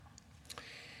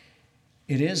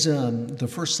It is the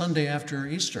first Sunday after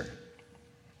Easter.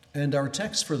 And our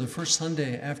text for the first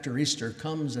Sunday after Easter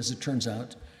comes, as it turns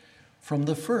out, from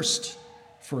the first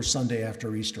Sunday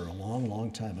after Easter, a long,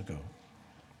 long time ago.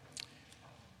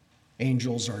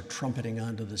 Angels are trumpeting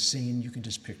onto the scene. You can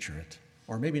just picture it.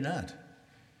 Or maybe not.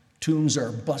 Tombs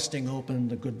are busting open,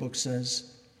 the good book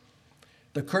says.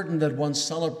 The curtain that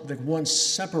once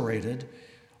separated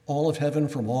all of heaven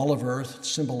from all of earth,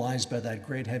 symbolized by that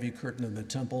great heavy curtain in the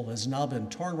temple, has now been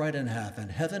torn right in half,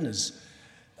 and heaven is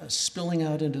spilling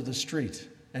out into the street.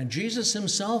 And Jesus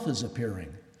himself is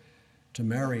appearing to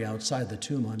Mary outside the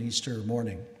tomb on Easter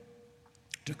morning,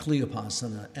 to Cleopas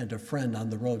and a friend on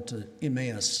the road to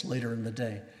Emmaus later in the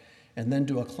day, and then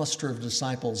to a cluster of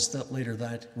disciples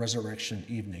that resurrection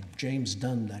evening. James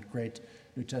Dunn, that great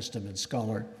New Testament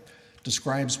scholar,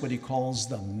 describes what he calls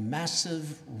the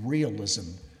massive realism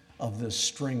of this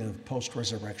string of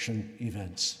post-resurrection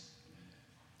events.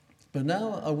 But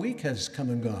now a week has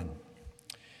come and gone.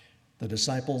 The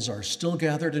disciples are still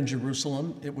gathered in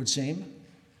Jerusalem, it would seem.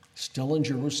 Still in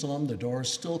Jerusalem, the door is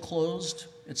still closed,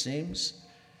 it seems.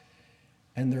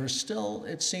 And there still,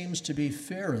 it seems, to be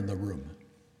fear in the room,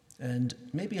 and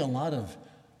maybe a lot of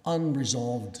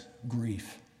unresolved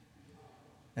grief,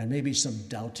 and maybe some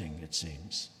doubting, it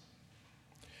seems.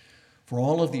 For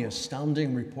all of the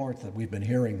astounding report that we've been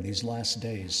hearing these last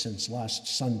days since last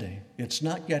Sunday, it's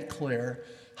not yet clear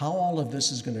how all of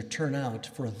this is going to turn out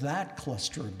for that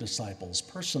cluster of disciples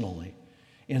personally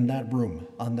in that room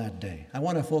on that day. I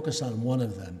want to focus on one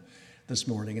of them this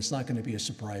morning. It's not going to be a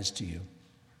surprise to you.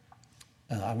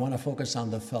 I want to focus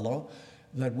on the fellow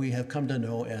that we have come to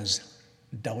know as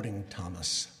Doubting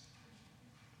Thomas.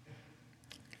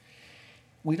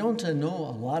 We don't know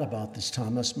a lot about this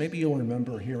Thomas. Maybe you'll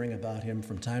remember hearing about him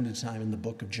from time to time in the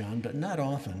book of John, but not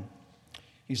often.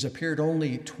 He's appeared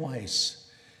only twice.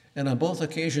 And on both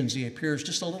occasions, he appears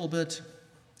just a little bit,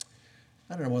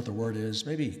 I don't know what the word is,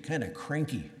 maybe kind of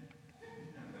cranky.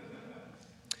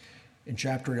 In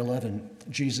chapter 11,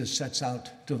 Jesus sets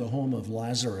out to the home of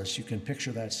Lazarus. You can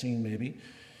picture that scene maybe.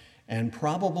 And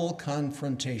probable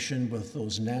confrontation with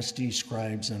those nasty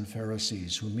scribes and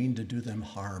Pharisees who mean to do them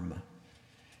harm.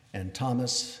 And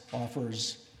Thomas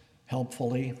offers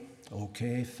helpfully,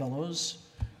 okay, fellows,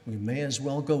 we may as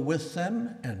well go with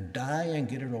them and die and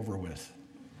get it over with.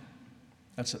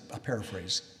 That's a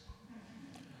paraphrase.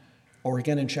 Or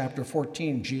again in chapter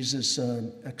 14, Jesus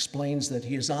explains that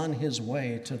he is on his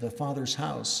way to the Father's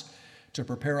house to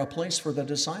prepare a place for the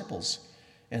disciples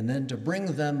and then to bring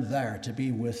them there to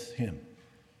be with him,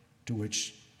 to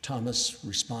which Thomas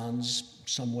responds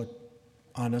somewhat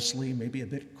honestly, maybe a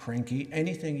bit cranky,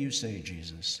 anything you say,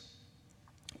 Jesus.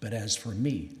 But as for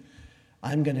me,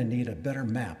 I'm going to need a better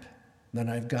map than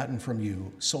I've gotten from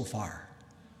you so far.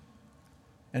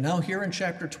 And now here in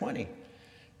chapter 20,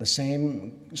 the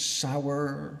same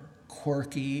sour,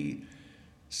 quirky,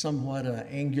 somewhat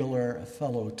angular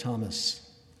fellow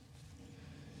Thomas.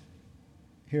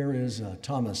 Here is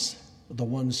Thomas, the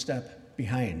one step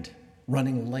behind,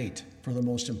 running late for the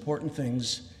most important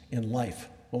things in life.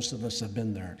 Most of us have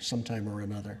been there sometime or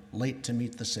another, late to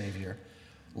meet the Savior,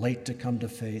 late to come to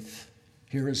faith.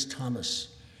 Here is Thomas,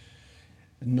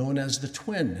 known as the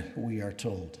twin, we are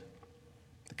told.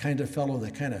 The kind of fellow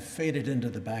that kind of faded into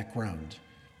the background,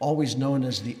 always known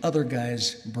as the other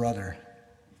guy's brother.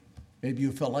 Maybe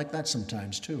you felt like that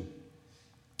sometimes too.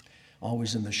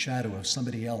 Always in the shadow of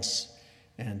somebody else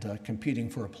and competing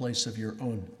for a place of your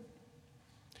own.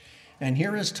 And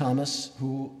here is Thomas,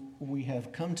 who we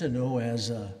have come to know as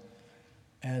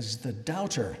the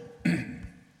doubter.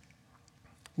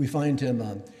 We find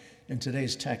him in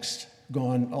today's text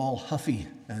gone all huffy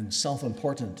and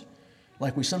self-important,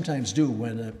 like we sometimes do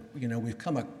when we've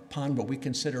come upon what we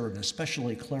consider an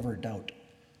especially clever doubt.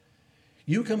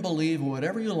 You can believe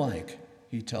whatever you like,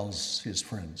 he tells his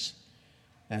friends.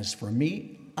 As for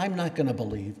me, I'm not going to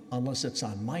believe unless it's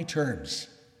on my terms.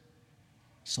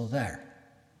 So there.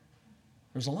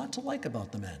 There's a lot to like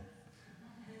about the man.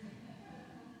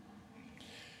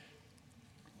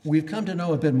 We've come to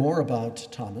know a bit more about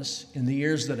Thomas in the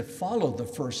years that have followed the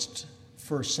first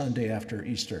Sunday after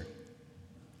Easter.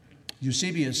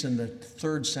 Eusebius in the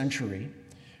 3rd century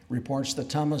reports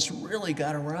that Thomas really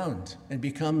got around and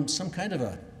become some kind of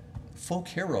a folk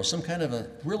hero, some kind of a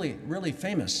really, really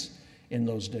famous in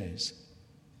those days.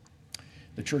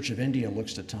 The Church of India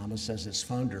looks to Thomas as its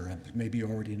founder, maybe you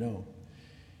already know.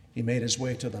 He made his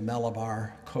way to the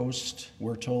Malabar coast,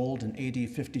 we're told, in AD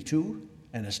 52,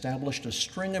 and established a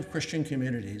string of Christian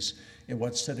communities in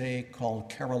what's today called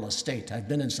Kerala State. I've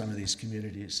been in some of these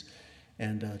communities,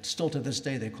 and still to this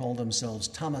day they call themselves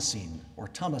Thomasine or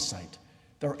Thomasite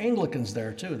There are Anglicans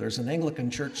there too. There's an Anglican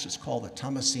church that's called the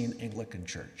Thomasine Anglican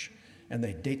Church, and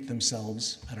they date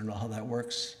themselves. I don't know how that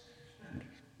works.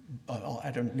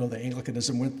 I don't know that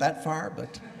Anglicanism went that far,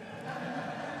 but...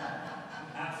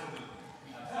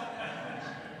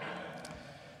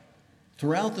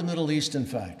 Throughout the Middle East, in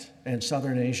fact, and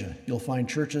Southern Asia, you'll find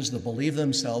churches that believe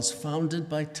themselves founded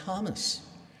by Thomas.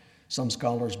 Some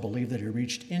scholars believe that he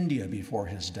reached India before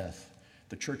his death.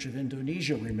 The Church of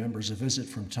Indonesia remembers a visit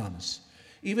from Thomas.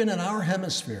 Even in our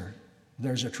hemisphere,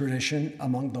 there's a tradition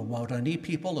among the Guarani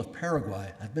people of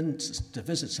Paraguay. I've been to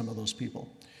visit some of those people,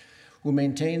 who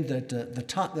maintained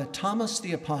that Thomas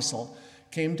the Apostle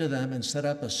came to them and set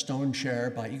up a stone chair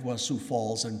by Iguazu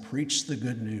Falls and preached the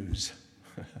good news.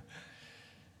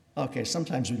 Okay,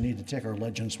 sometimes we need to take our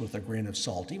legends with a grain of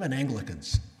salt, even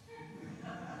Anglicans.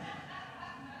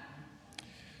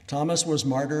 Thomas was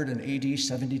martyred in AD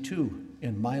 72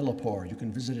 in Mylapore. You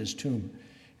can visit his tomb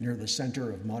near the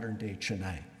center of modern-day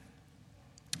Chennai.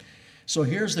 So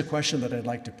here's the question that I'd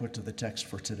like to put to the text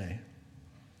for today.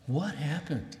 What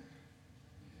happened?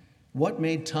 What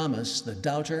made Thomas, the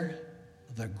doubter,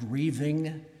 the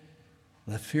grieving,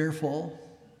 the fearful,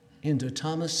 into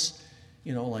Thomas,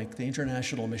 like the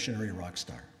international missionary rock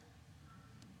star?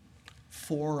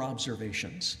 4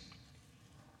 observations.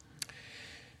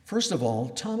 First of all,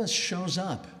 Thomas shows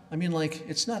up.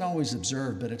 It's not always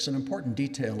observed, but it's an important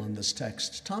detail in this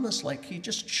text. Thomas, he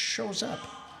just shows up.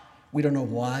 We don't know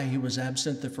why he was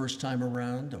absent the first time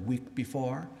around, a week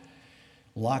before.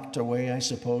 Locked away, I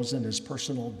suppose, in his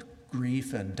personal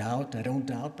grief and doubt. I don't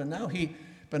doubt, but now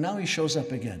he shows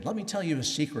up again. Let me tell you a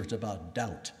secret about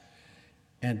doubt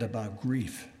and about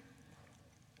grief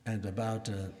and about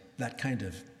that kind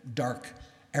of dark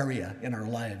area in our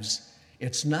lives.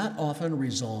 It's not often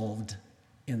resolved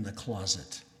in the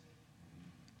closet.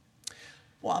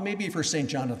 Well, maybe for St.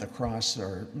 John of the Cross,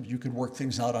 or you could work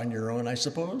things out on your own, I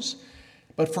suppose.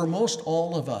 But for most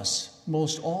all of us,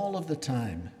 most all of the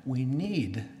time, we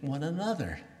need one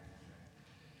another.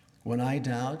 When I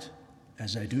doubt,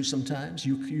 as I do sometimes,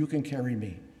 you can carry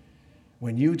me.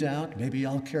 When you doubt, maybe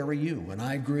I'll carry you. When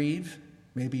I grieve,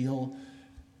 maybe you'll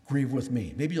grieve with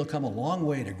me. Maybe you'll come a long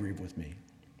way to grieve with me.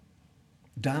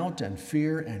 Doubt and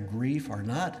fear and grief are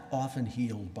not often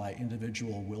healed by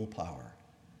individual willpower.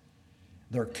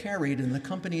 They're carried in the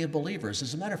company of believers.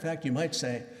 As a matter of fact, you might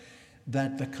say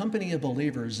that the company of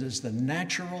believers is the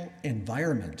natural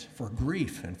environment for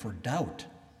grief and for doubt.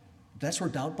 That's where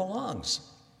doubt belongs.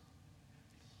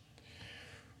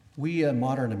 We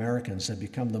modern Americans have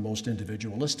become the most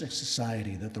individualistic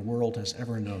society that the world has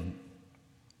ever known.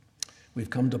 We've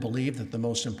come to believe that the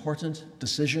most important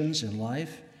decisions in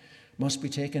life must be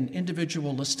taken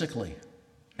individualistically.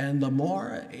 And the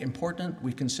more important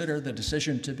we consider the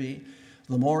decision to be,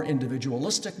 the more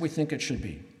individualistic we think it should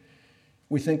be.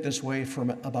 We think this way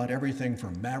about everything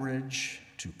from marriage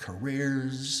to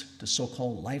careers to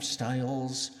so-called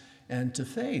lifestyles and to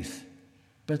faith.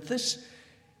 But this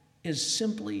is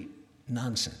simply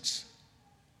nonsense.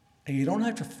 And you don't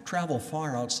have to travel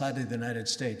far outside of the United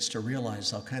States to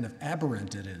realize how kind of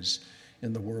aberrant it is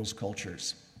in the world's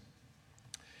cultures.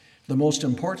 The most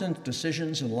important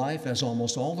decisions in life, as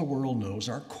almost all the world knows,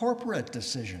 are corporate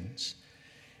decisions.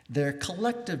 They're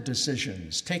collective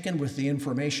decisions taken with the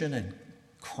information and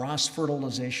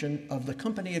cross-fertilization of the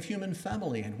company of human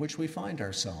family in which we find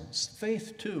ourselves.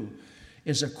 Faith, too,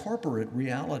 is a corporate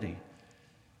reality.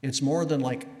 It's more than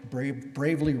like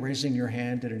bravely raising your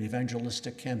hand in an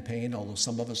evangelistic campaign, although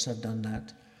some of us have done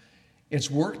that.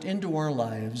 It's worked into our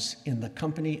lives in the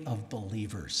company of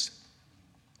believers.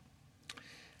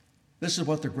 This is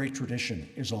what the great tradition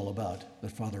is all about,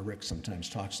 that Father Rick sometimes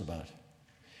talks about.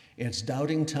 It's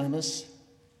doubting Thomas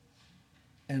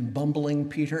and bumbling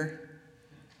Peter,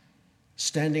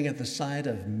 standing at the side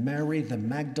of Mary the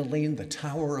Magdalene, the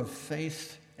Tower of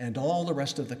Faith, and all the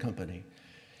rest of the company.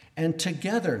 And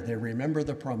together they remember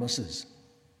the promises.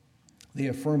 They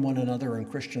affirm one another in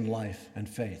Christian life and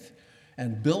faith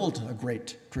and build a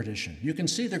great tradition. You can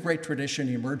see the great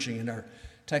tradition emerging in our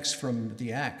text from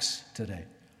the Acts today.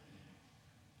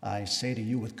 I say to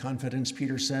you with confidence,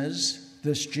 Peter says,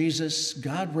 this Jesus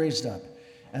God raised up,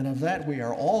 and of that we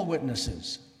are all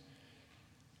witnesses.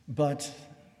 But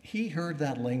he heard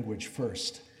that language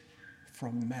first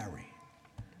from Mary.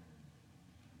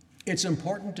 It's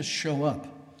important to show up,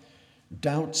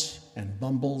 doubts and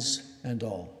bumbles and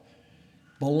all.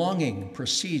 Belonging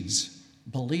precedes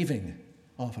believing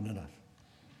often enough.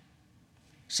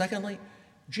 Secondly,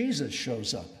 Jesus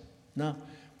shows up. Now,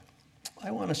 I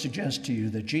want to suggest to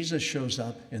you that Jesus shows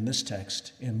up in this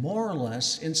text in more or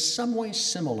less, in some way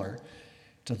similar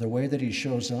to the way that he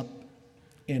shows up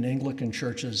in Anglican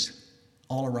churches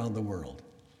all around the world.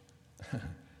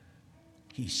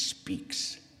 He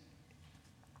speaks.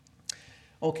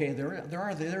 Okay,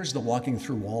 there's the walking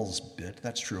through walls bit.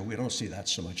 That's true. We don't see that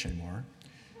so much anymore.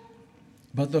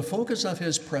 But the focus of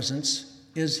his presence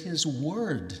is his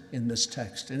word in this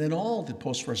text and in all the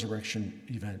post-resurrection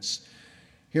events.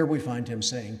 Here we find him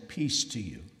saying, "Peace to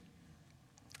you."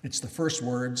 It's the first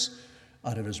words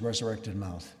out of his resurrected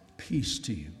mouth, "Peace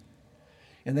to you."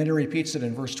 And then he repeats it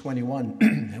in verse 21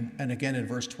 and again in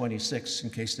verse 26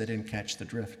 in case they didn't catch the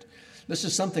drift. This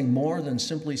is something more than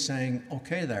simply saying,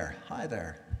 "Okay there, hi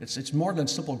there." It's more than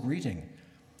simple greeting.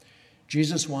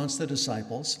 Jesus wants the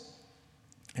disciples,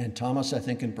 and Thomas, I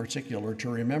think in particular, to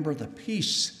remember the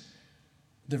peace,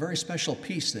 the very special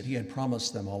peace that he had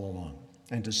promised them all along,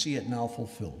 and to see it now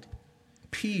fulfilled.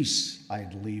 "Peace I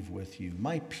leave with you.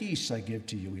 My peace I give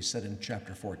to you," he said in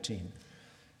chapter 14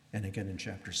 and again in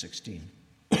chapter 16.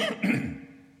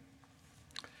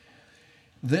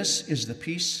 This is the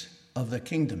peace of the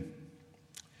kingdom.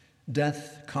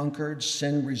 Death conquered,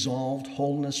 sin resolved,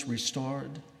 wholeness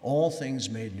restored, all things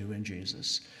made new in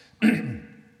Jesus.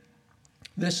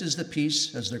 This is the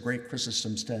peace, as the great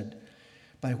Chrysostom said,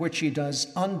 by which he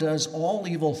undoes all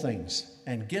evil things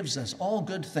and gives us all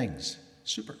good things.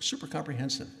 Super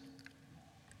comprehensive.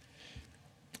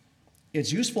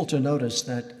 It's useful to notice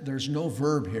that there's no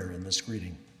verb here in this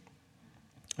greeting,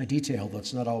 a detail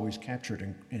that's not always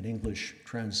captured in English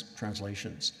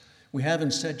translations. We have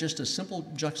instead just a simple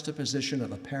juxtaposition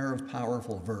of a pair of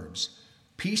powerful verbs,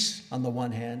 peace on the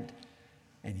one hand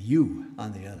and you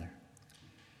on the other.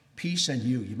 Peace and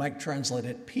you. You might translate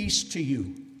it, peace to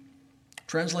you.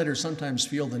 Translators sometimes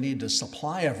feel the need to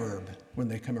supply a verb when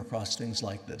they come across things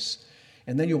like this.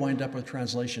 And then you wind up with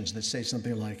translations that say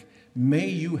something like, may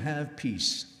you have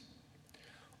peace,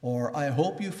 or I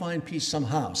hope you find peace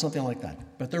somehow, something like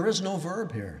that. But there is no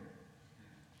verb here.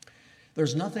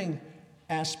 There's nothing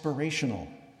aspirational,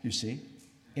 you see,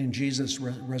 in Jesus'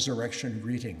 resurrection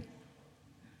greeting.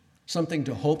 Something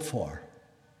to hope for,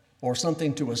 or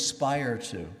something to aspire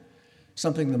to,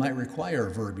 something that might require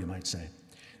a verb, you might say.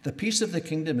 The peace of the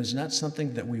kingdom is not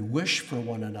something that we wish for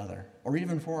one another, or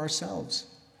even for ourselves.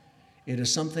 It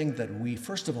is something that we,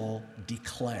 first of all,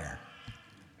 declare.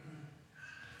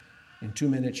 In 2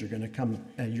 minutes, you're going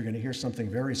to hear something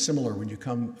very similar when you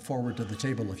come forward to the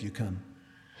table if you come.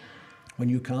 When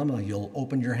you come, you'll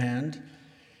open your hand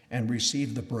and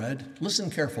receive the bread. Listen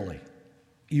carefully.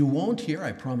 You won't hear,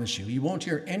 I promise you, you won't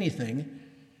hear anything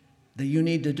that you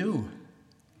need to do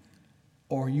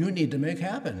or you need to make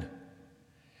happen.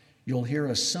 You'll hear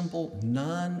a simple,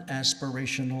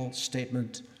 non-aspirational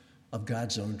statement of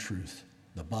God's own truth,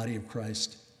 the body of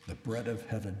Christ, the bread of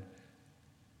heaven.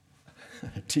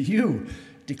 To you,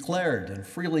 declared and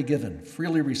freely given,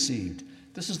 freely received.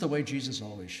 This is the way Jesus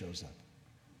always shows up.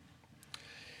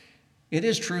 It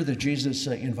is true that Jesus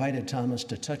invited Thomas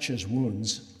to touch his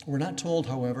wounds. We're not told,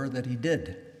 however, that he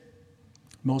did.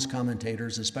 Most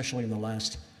commentators, especially in the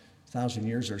last 1,000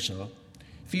 years or so,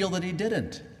 feel that he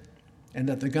didn't, and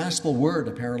that the gospel word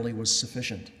apparently was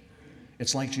sufficient.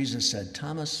 It's like Jesus said,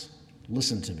 Thomas,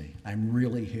 listen to me. I'm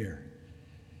really here.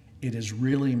 It is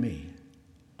really me.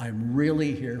 I'm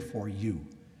really here for you.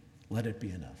 Let it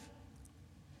be enough.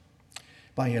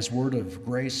 By his word of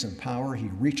grace and power, he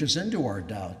reaches into our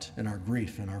doubt and our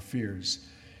grief and our fears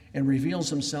and reveals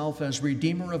himself as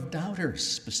redeemer of doubters,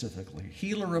 specifically,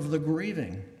 healer of the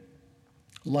grieving,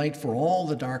 light for all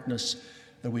the darkness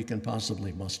that we can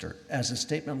possibly muster, as a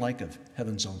statement like of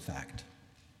heaven's own fact.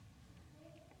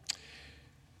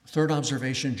 Third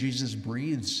observation, Jesus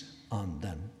breathes on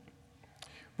them.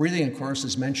 Breathing, of course,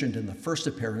 is mentioned in the first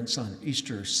appearance on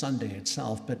Easter Sunday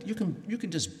itself, but you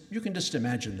can just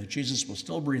imagine that Jesus was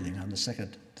still breathing on the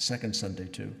second Sunday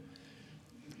too.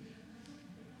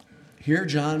 Here,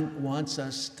 John wants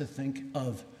us to think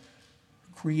of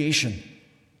creation.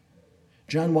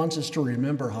 John wants us to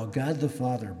remember how God the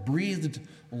Father breathed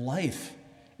life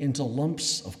into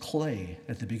lumps of clay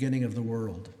at the beginning of the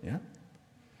world. Yeah?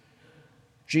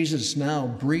 Jesus now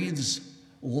breathes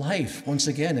life once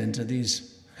again into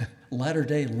these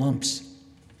latter-day lumps.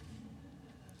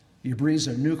 He breathes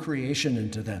a new creation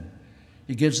into them.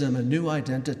 He gives them a new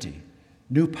identity,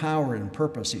 new power and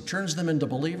purpose. He turns them into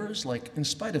believers, like in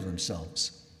spite of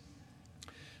themselves.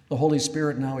 The Holy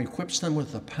Spirit now equips them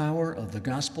with the power of the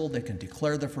gospel. They can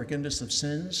declare the forgiveness of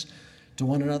sins to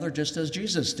one another just as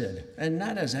Jesus did, and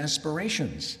not as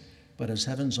aspirations, but as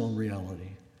heaven's own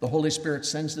reality. The Holy Spirit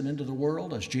sends them into the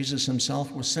world as Jesus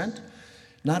himself was sent,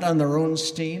 not on their own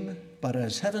steam, but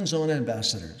as heaven's own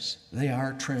ambassadors. They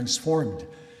are transformed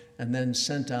and then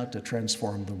sent out to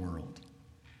transform the world.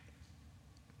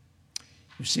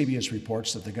 Eusebius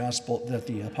reports that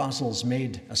the apostles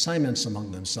made assignments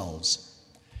among themselves.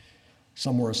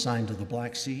 Some were assigned to the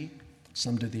Black Sea,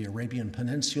 some to the Arabian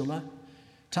Peninsula.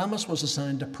 Thomas was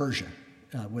assigned to Persia,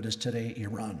 what is today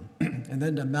Iran, and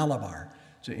then to Malabar,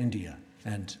 to India,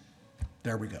 and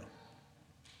there we go.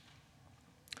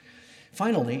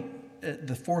 Finally,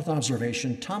 the fourth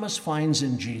observation, Thomas finds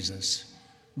in Jesus,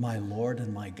 my Lord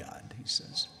and my God, he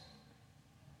says.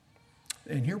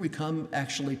 And here we come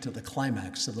actually to the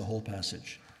climax of the whole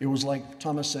passage. It was like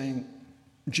Thomas saying,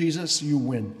 Jesus, you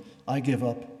win. I give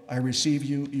up. I receive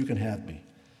you. You can have me.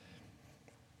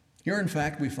 Here, in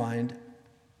fact, we find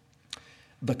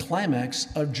the climax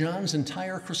of John's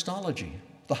entire Christology,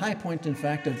 the high point, in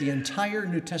fact, of the entire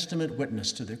New Testament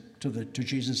witness to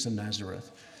Jesus in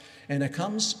Nazareth. And it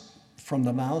comes from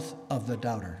the mouth of the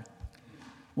doubter.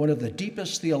 One of the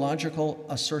deepest theological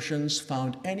assertions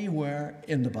found anywhere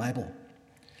in the Bible.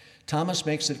 Thomas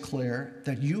makes it clear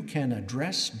that you can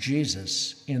address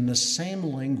Jesus in the same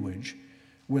language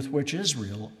with which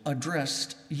Israel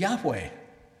addressed Yahweh.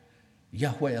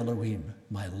 Yahweh Elohim,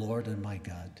 my Lord and my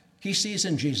God. He sees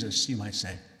in Jesus, you might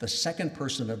say, the second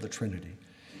person of the Trinity.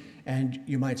 And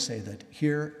you might say that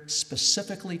here,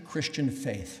 specifically Christian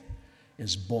faith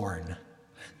is born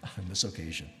on this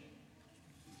occasion.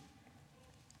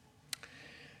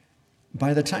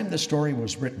 By the time the story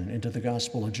was written into the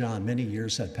Gospel of John, many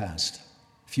years had passed.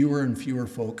 Fewer and fewer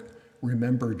folk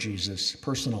remember Jesus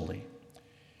personally.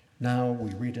 Now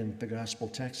we read in the Gospel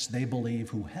text, they believe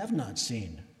who have not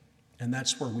seen. And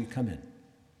that's where we come in.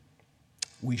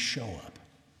 We show up.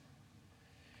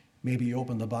 Maybe you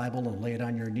open the Bible and lay it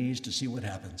on your knees to see what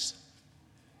happens.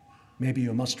 Maybe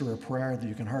you muster a prayer that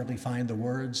you can hardly find the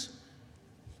words.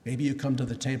 Maybe you come to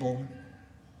the table.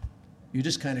 You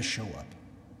just kind of show up.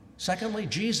 Secondly,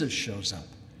 Jesus shows up.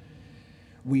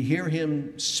 We hear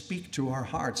him speak to our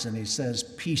hearts, and he says,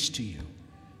 peace to you,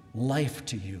 life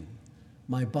to you,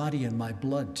 my body and my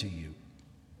blood to you.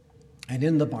 And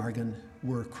in the bargain,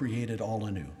 we're created all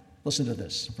anew. Listen to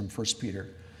this from 1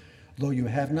 Peter. Though you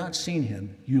have not seen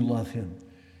him, you love him.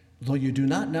 Though you do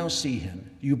not now see him,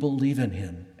 you believe in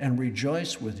him and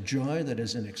rejoice with joy that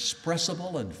is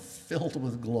inexpressible and filled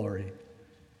with glory.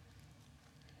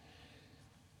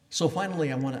 So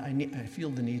finally, I feel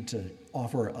the need to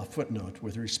offer a footnote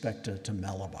with respect to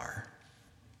Malabar.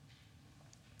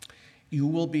 You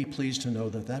will be pleased to know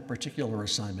that that particular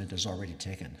assignment is already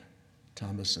taken.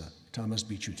 Thomas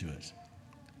beat you to it.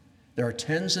 There are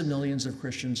tens of millions of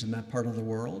Christians in that part of the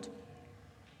world.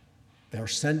 They're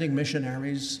sending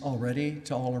missionaries already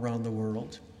to all around the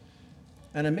world.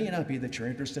 And it may not be that you're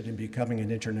interested in becoming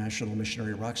an international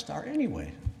missionary rock star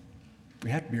anyway. We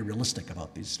have to be realistic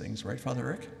about these things, right, Father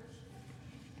Eric?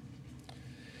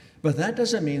 But that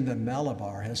doesn't mean that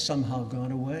Malabar has somehow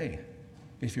gone away.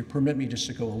 If you permit me just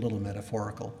to go a little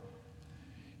metaphorical.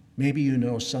 Maybe you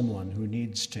know someone who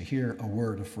needs to hear a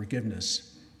word of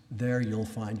forgiveness. There you'll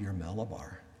find your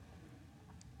Malabar.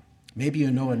 Maybe you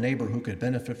know a neighbor who could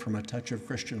benefit from a touch of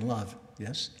Christian love.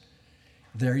 Yes?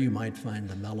 There you might find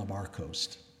the Malabar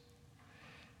coast.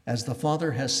 As the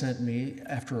Father has sent me,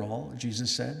 after all,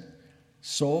 Jesus said,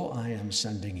 so I am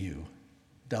sending you,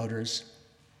 doubters,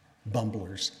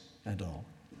 bumblers, and all.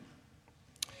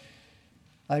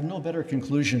 I have no better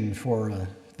conclusion for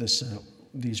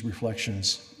these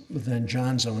reflections than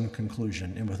John's own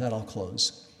conclusion, and with that I'll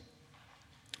close.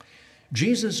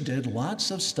 Jesus did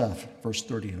lots of stuff, verse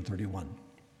 30 and 31,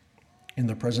 in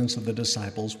the presence of the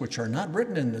disciples, which are not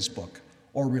written in this book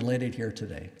or related here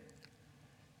today.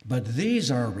 But these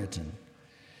are written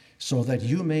so that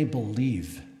you may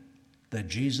believe that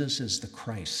Jesus is the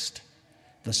Christ,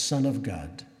 the Son of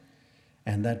God,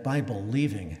 and that by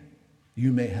believing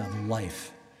you may have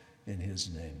life in his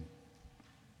name.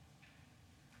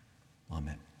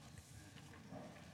 Amen.